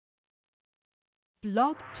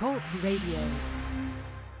Blog Talk Radio.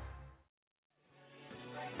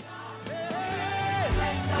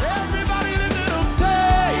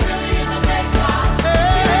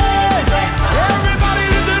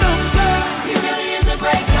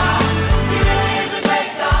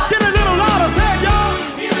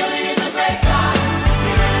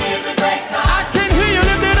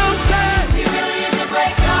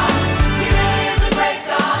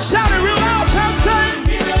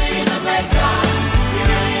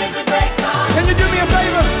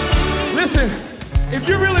 If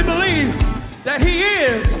you really believe that he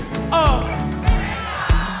is,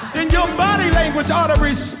 then your body language ought to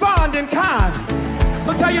respond in kind.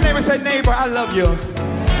 So tell your neighbor, say, neighbor, I love you.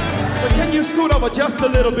 But can you scoot over just a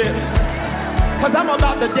little bit? Because I'm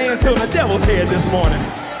about to dance till the devil's head this morning.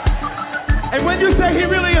 And when you say he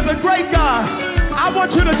really is a great God, I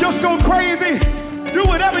want you to just go crazy. Do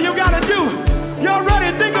whatever you got to do. Y'all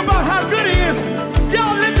ready? Think about how good he is.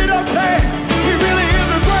 Y'all lift it up, say, he really is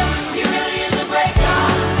a great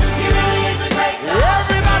God.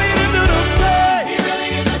 Everybody in the room say, he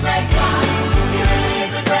really is a great God. He really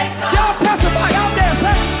is a great God. Y'all testify out there,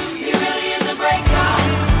 say, he really is a great God.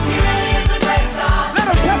 He really is a great God.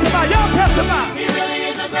 Let them testify. Y'all testify. He really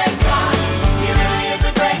is a great God. He really is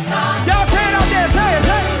a great God. Y'all say it out there, say it,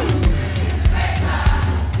 say it.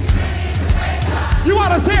 You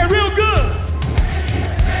ought to say it real good.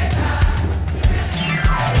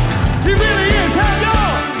 He really is. Hey,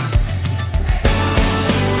 y'all.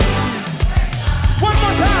 One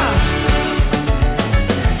more time.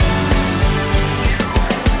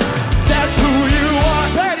 That's who you are.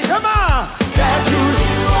 Say it. Come on. That's who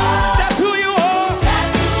you are. That's who you are.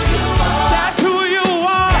 That's who you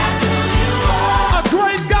are. A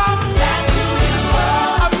great God.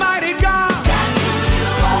 A mighty God.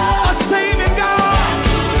 A saving God.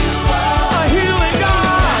 A healing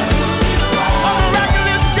God. A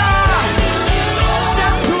miraculous God.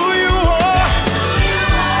 That's who you are.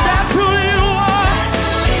 That's who you are.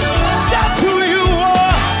 That's who you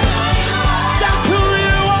are. That's who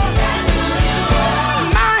you are.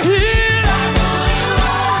 My healer.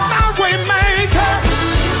 My way maker.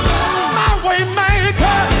 My way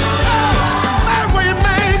maker. My way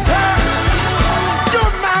maker.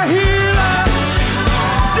 You're my healer.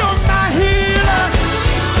 You're my healer.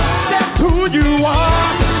 That's who you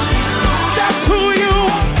are. That's who you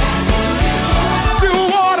are. You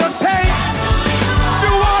ought to take.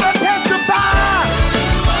 You ought to testify.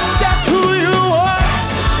 That's who you are.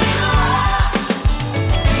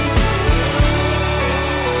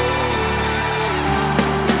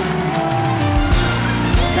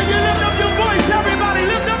 Can you lift up your voice, everybody?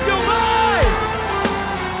 Lift up your voice.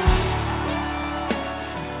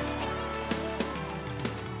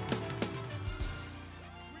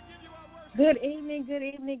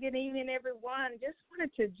 Good evening, everyone. Just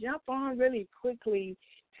wanted to jump on really quickly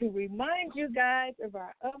to remind you guys of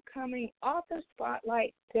our upcoming Author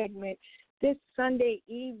Spotlight segment this Sunday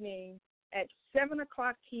evening at 7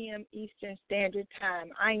 o'clock p.m. Eastern Standard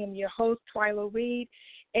Time. I am your host, Twyla Reed,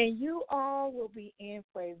 and you all will be in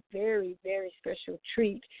for a very, very special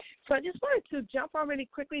treat. So I just wanted to jump on really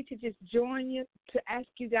quickly to just join you, to ask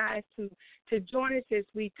you guys to join us as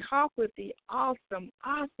we talk with the awesome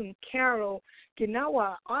Carol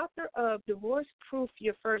Ganawah, author of Divorce Proof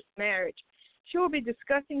Your First Marriage. She will be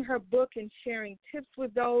discussing her book and sharing tips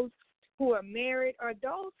with those who are married or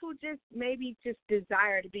those who maybe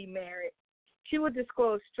desire to be married. She will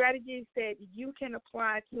disclose strategies that you can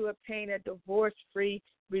apply to obtain a divorce-free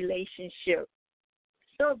relationship.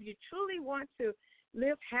 So if you truly want to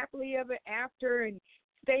live happily ever after and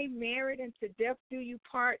stay married until death do you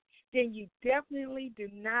part, then you definitely do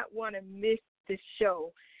not want to miss the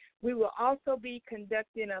show. We will also be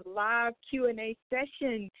conducting a live Q&A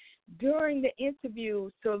session during the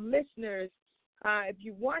interview. So listeners, if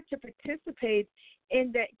you want to participate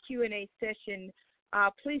in that Q&A session,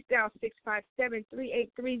 please dial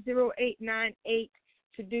 657-383-0898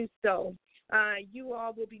 to do so. You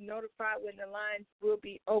all will be notified when the lines will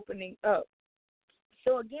be opening up.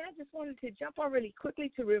 So, again, I just wanted to jump on really quickly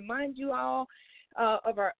to remind you all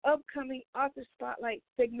of our upcoming Author Spotlight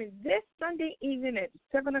segment this Sunday evening at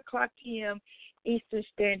 7 o'clock p.m. Eastern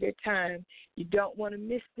Standard Time. You don't want to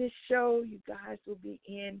miss this show. You guys will be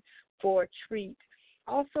in for a treat.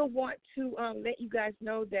 Also want to let you guys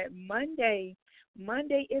know that Monday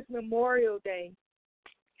is Memorial Day.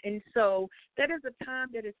 And so that is a time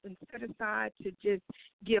that has been set aside to just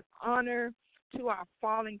give honor to our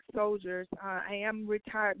fallen soldiers. I am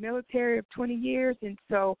retired military of 20 years, and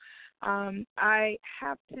so I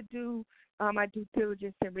have to do my due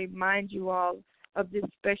diligence and remind you all of this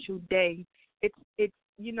special day. It's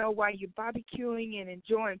while you're barbecuing and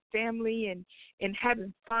enjoying family and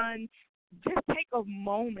having fun, just take a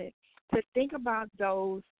moment to think about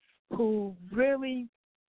those who really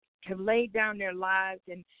have laid down their lives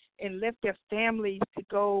and left their families to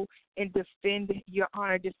go and defend your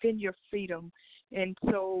honor, defend your freedom. And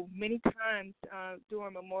so many times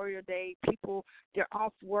during Memorial Day, people, they're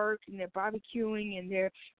off work and they're barbecuing and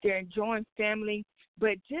they're enjoying family.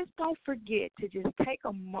 But just don't forget to just take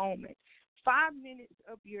a moment, 5 minutes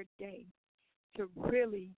of your day, to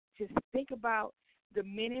really just think about the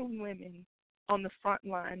men and women on the front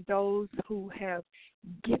line, those who have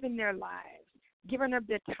given their lives, given up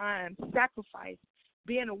their time, sacrifice,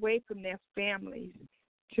 being away from their families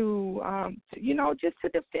to just to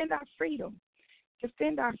defend our freedom,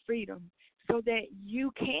 so that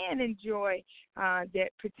you can enjoy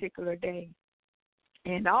that particular day.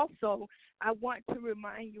 And also, I want to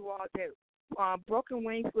remind you all that Broken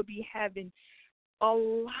Wings will be having a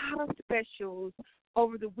lot of specials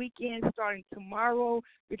over the weekend starting tomorrow.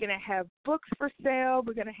 We're going to have books for sale.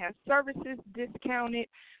 We're going to have services discounted.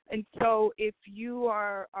 And so if you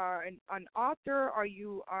are an author or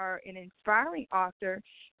you are an inspiring author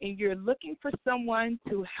and you're looking for someone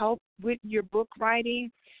to help with your book writing,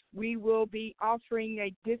 we will be offering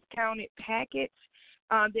a discounted package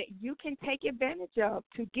that you can take advantage of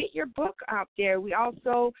to get your book out there. We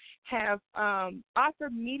also have author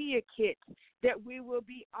media kits that we will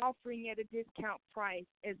be offering at a discount price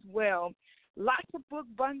as well. Lots of book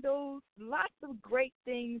bundles, lots of great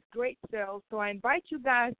things, great sales. So I invite you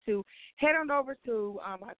guys to head on over to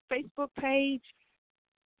my Facebook page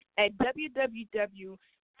at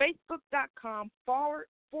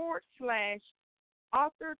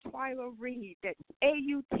www.facebook.com/author Twyla Reed. That's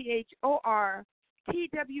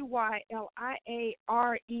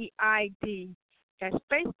AuthorTwyliaReid. That's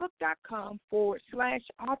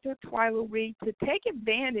facebook.com/author Twyla Reed to take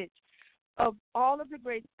advantage of all of the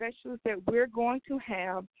great specials that we're going to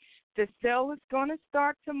have. The sale is going to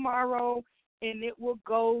start tomorrow, and it will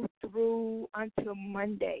go through until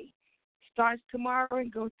Monday. Starts tomorrow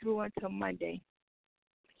and goes through until Monday.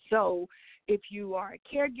 So if you are a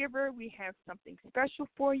caregiver, we have something special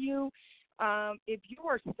for you. If you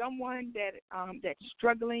are someone that's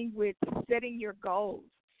struggling with setting your goals,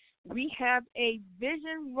 we have a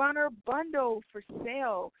Vision Runner bundle for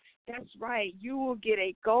sale. That's right. You will get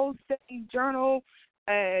a goal-setting journal,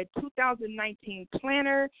 a 2019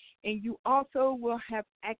 planner, and you also will have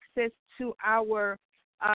access to our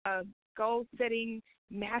goal-setting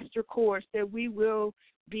master course that we will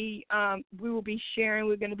be sharing.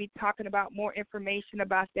 We're going to be talking about more information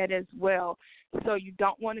about that as well. So you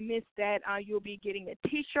don't want to miss that. You'll be getting a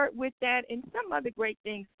T-shirt with that and some other great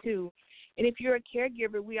things too. And if you're a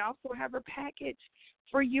caregiver, we also have a package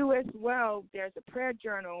for you as well. There's a prayer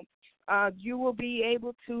journal. You will be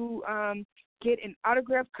able to get an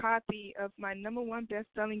autographed copy of my #1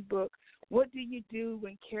 best-selling book, What Do You Do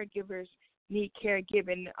When Caregivers Need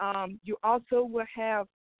Caregiving? You also will have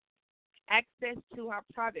access to our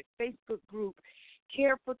private Facebook group,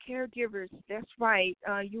 Care for Caregivers. That's right.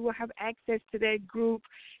 You will have access to that group.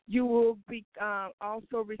 You will be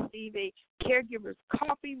also receive a caregiver's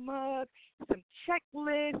coffee mug, some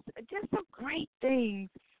checklists, just some great things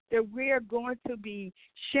that we're going to be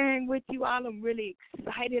sharing with you all. I'm really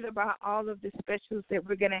excited about all of the specials that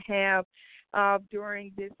we're going to have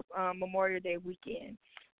during this Memorial Day weekend.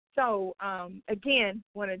 So, again,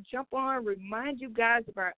 want to jump on, remind you guys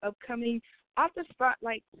of our upcoming Author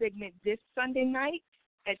Spotlight segment this Sunday night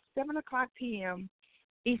at 7 o'clock p.m.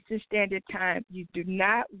 Eastern Standard Time. You do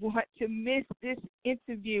not want to miss this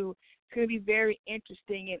interview. It's going to be very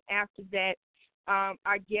interesting. And after that,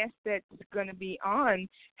 our guest that's going to be on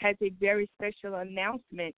has a very special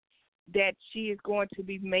announcement that she is going to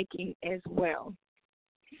be making as well.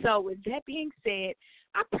 So with that being said,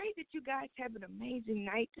 I pray that you guys have an amazing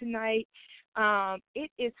night tonight.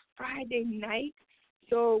 It is Friday night,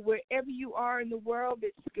 so wherever you are in the world,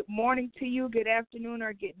 it's good morning to you, good afternoon,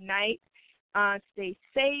 or good night. Stay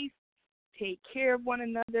safe, take care of one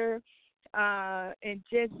another, and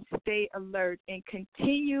just stay alert and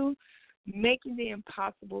continue making the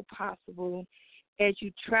impossible possible as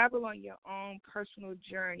you travel on your own personal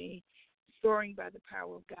journey, soaring by the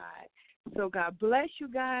power of God. So God bless you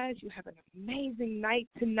guys. You have an amazing night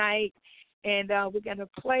tonight. And we're going to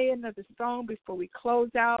play another song before we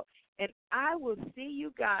close out. And I will see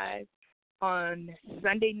you guys on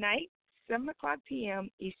Sunday night, 7 o'clock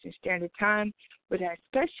p.m. Eastern Standard Time, with our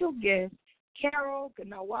special guest, Carol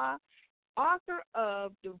Ganawah, author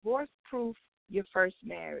of Divorce Proof, Your First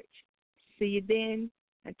Marriage. See you then.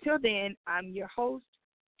 Until then, I'm your host,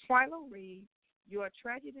 Twyla Reed, your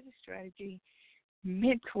tragedy to strategy.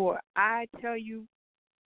 mentor. I tell you,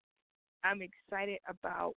 I'm excited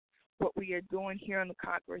about what we are doing here on the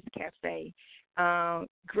Conquerors Cafe.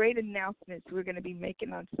 Great announcements we're going to be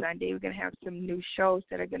making on Sunday. We're going to have some new shows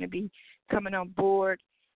that are going to be coming on board.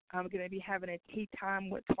 I'm going to be having a tea time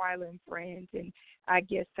with Twyla and friends, and I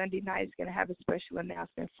guess Sunday night is going to have a special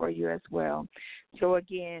announcement for you as well. So,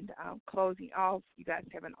 again, closing off, you guys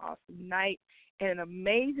have an awesome night and an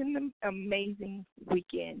amazing, amazing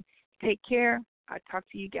weekend. Take care. I'll talk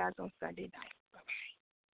to you guys on Sunday night.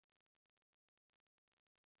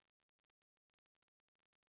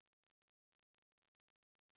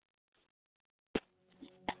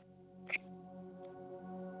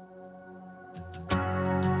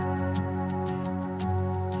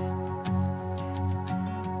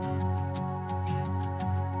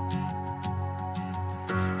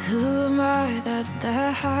 Who am I that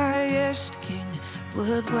the highest king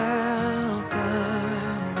would welcome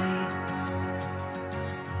me?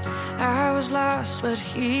 I was lost, but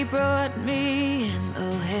he brought me in.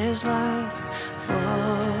 Oh, his love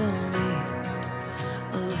for